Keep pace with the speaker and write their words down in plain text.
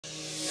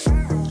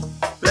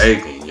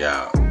bacon,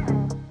 y'all.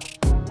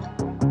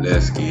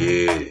 Let's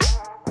get it.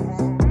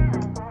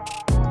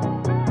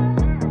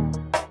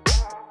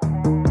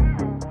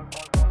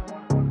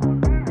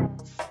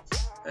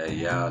 Hey,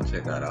 y'all,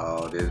 check out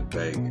all this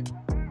bacon.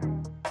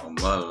 My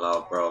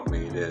mother-in-law brought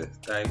me this.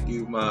 Thank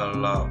you,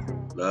 mother-in-law.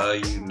 Love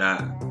you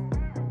not.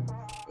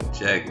 But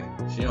check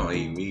it. She don't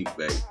eat meat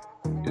bacon.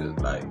 She was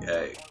like,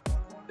 hey,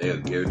 they were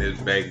giving this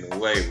bacon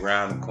away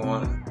around the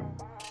corner.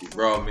 She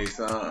brought me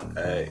some.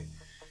 Hey,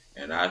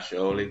 and I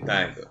surely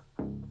thank her.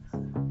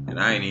 And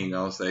I ain't even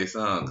gonna say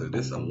some, cause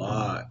this a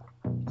lot.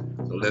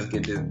 So let's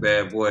get this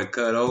bad boy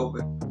cut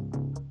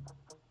open.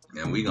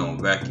 And we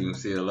gonna vacuum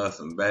seal us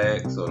some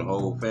bags so the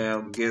whole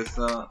family gets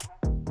some.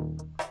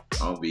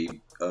 I'll be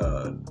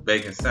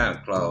baking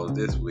Santa Claus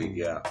this week,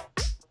 y'all.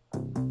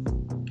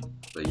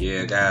 But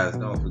yeah, guys,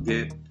 don't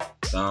forget,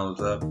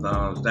 thumbs up,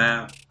 thumbs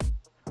down.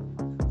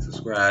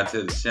 Subscribe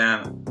to the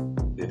channel.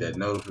 Hit that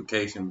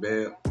notification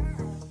bell.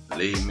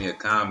 Leave me a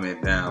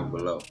comment down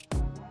below.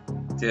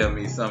 Tell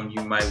me something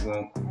you might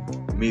want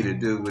me to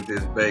do with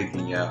this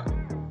bacon, y'all.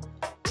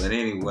 But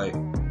anyway,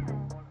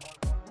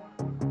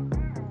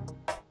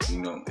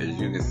 you know, as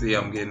you can see,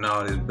 I'm getting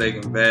all this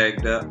bacon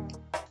bagged up.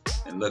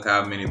 And look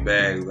how many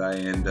bags I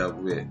end up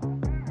with.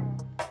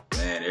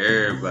 Man,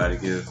 everybody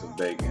gets some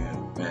bacon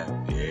in the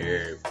family.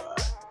 Everybody.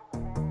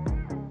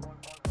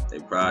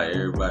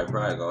 Everybody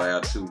probably gonna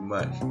have too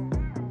much.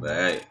 But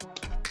hey,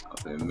 I'm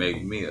gonna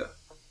make me a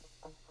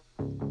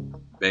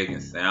bacon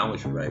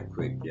sandwich right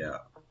quick, y'all.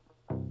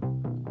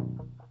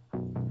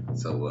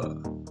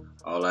 So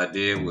all I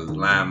did was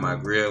line my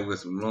grill with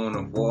some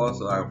aluminum foil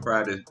so I can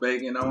fry this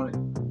bacon on it.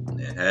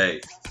 And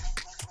hey,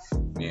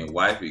 me and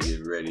wifey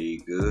get ready to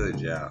eat good,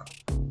 y'all.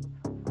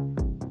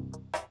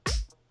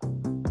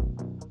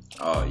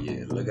 Oh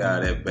yeah, look how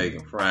that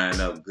bacon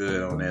frying up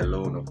good on that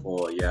aluminum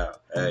foil, y'all.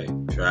 Hey,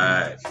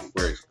 try it. It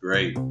works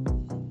great.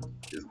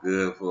 It's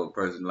good for a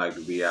person like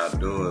to be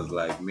outdoors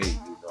like me, you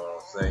know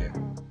what I'm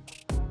saying?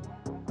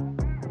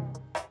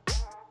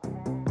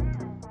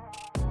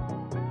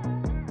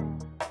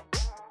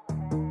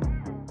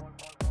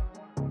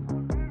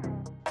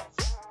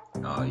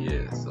 Oh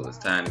yeah, so it's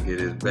time to get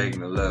this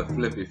bacon a little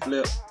flippy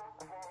flip.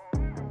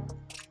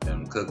 Let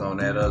them cook on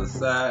that other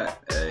side.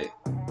 Hey,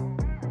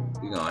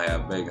 we gonna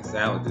have bacon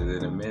sandwiches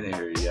in a minute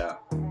here, y'all.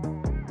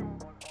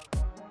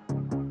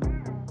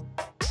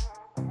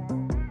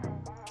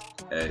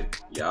 Hey,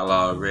 y'all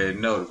already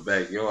know the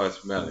backyard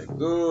smelling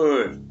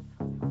good.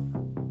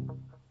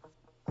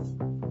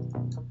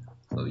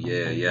 So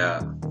yeah,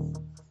 y'all,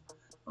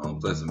 I'm gonna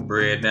put some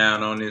bread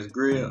down on this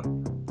grill.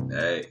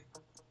 Hey,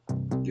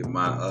 get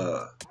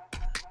my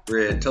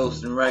bread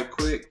toasting right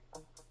quick.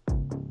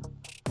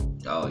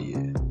 Oh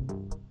yeah.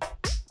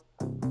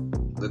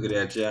 Look at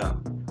that, y'all.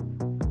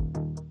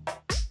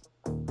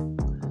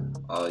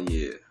 Oh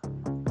yeah.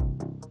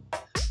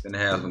 Gonna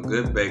have some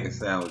good bacon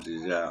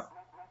sandwiches, y'all.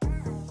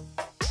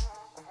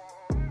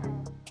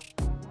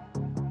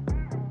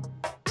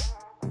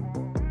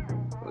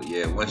 So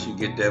yeah, once you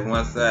get that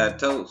one side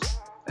toast,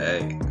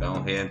 hey, go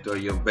ahead and throw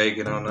your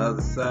bacon on the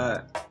other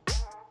side.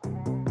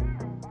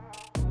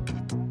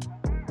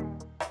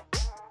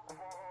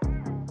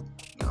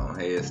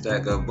 Hey,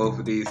 stack up both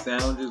of these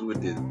sandwiches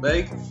with this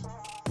bacon.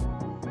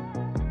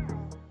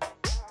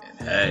 And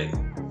hey,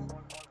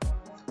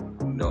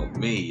 you know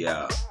me,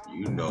 y'all.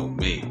 You know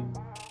me.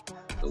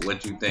 So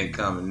what you think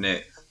coming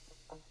next?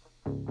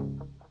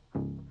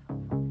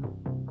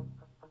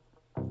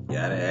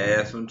 Gotta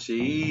add some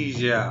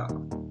cheese, y'all.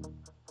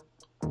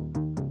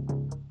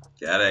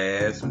 Gotta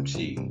add some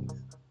cheese.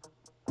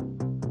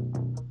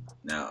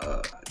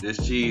 Now,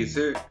 this cheese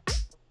here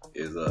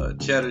is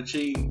cheddar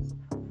cheese.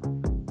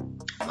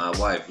 My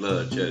wife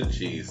loves cheddar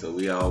cheese, so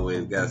we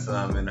always got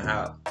some in the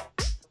house.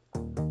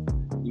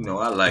 You know,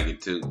 I like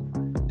it too,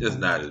 just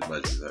not as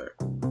much as her.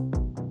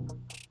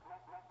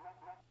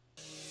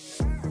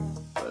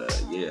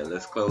 But yeah,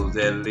 let's close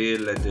that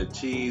lid, let the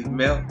cheese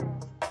melt.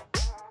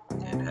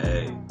 And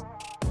hey,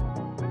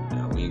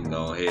 now we can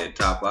go ahead and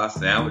top our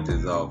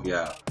sandwiches off,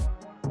 y'all.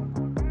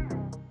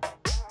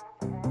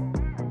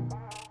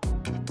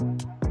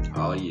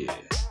 Oh yeah.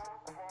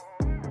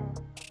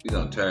 We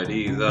gonna turn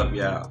these up,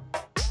 y'all.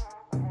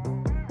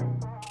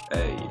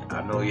 Hey,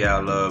 I know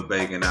y'all love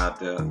bacon out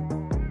there.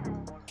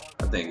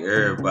 I think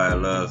everybody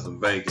loves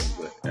some bacon,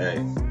 but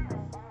hey,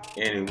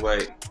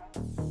 anyway,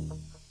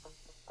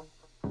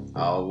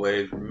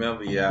 always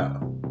remember,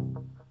 y'all,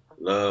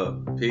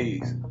 love,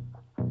 peace,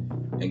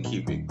 and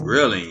keep it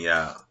grilling,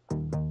 y'all.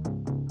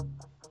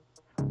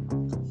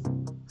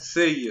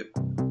 See ya.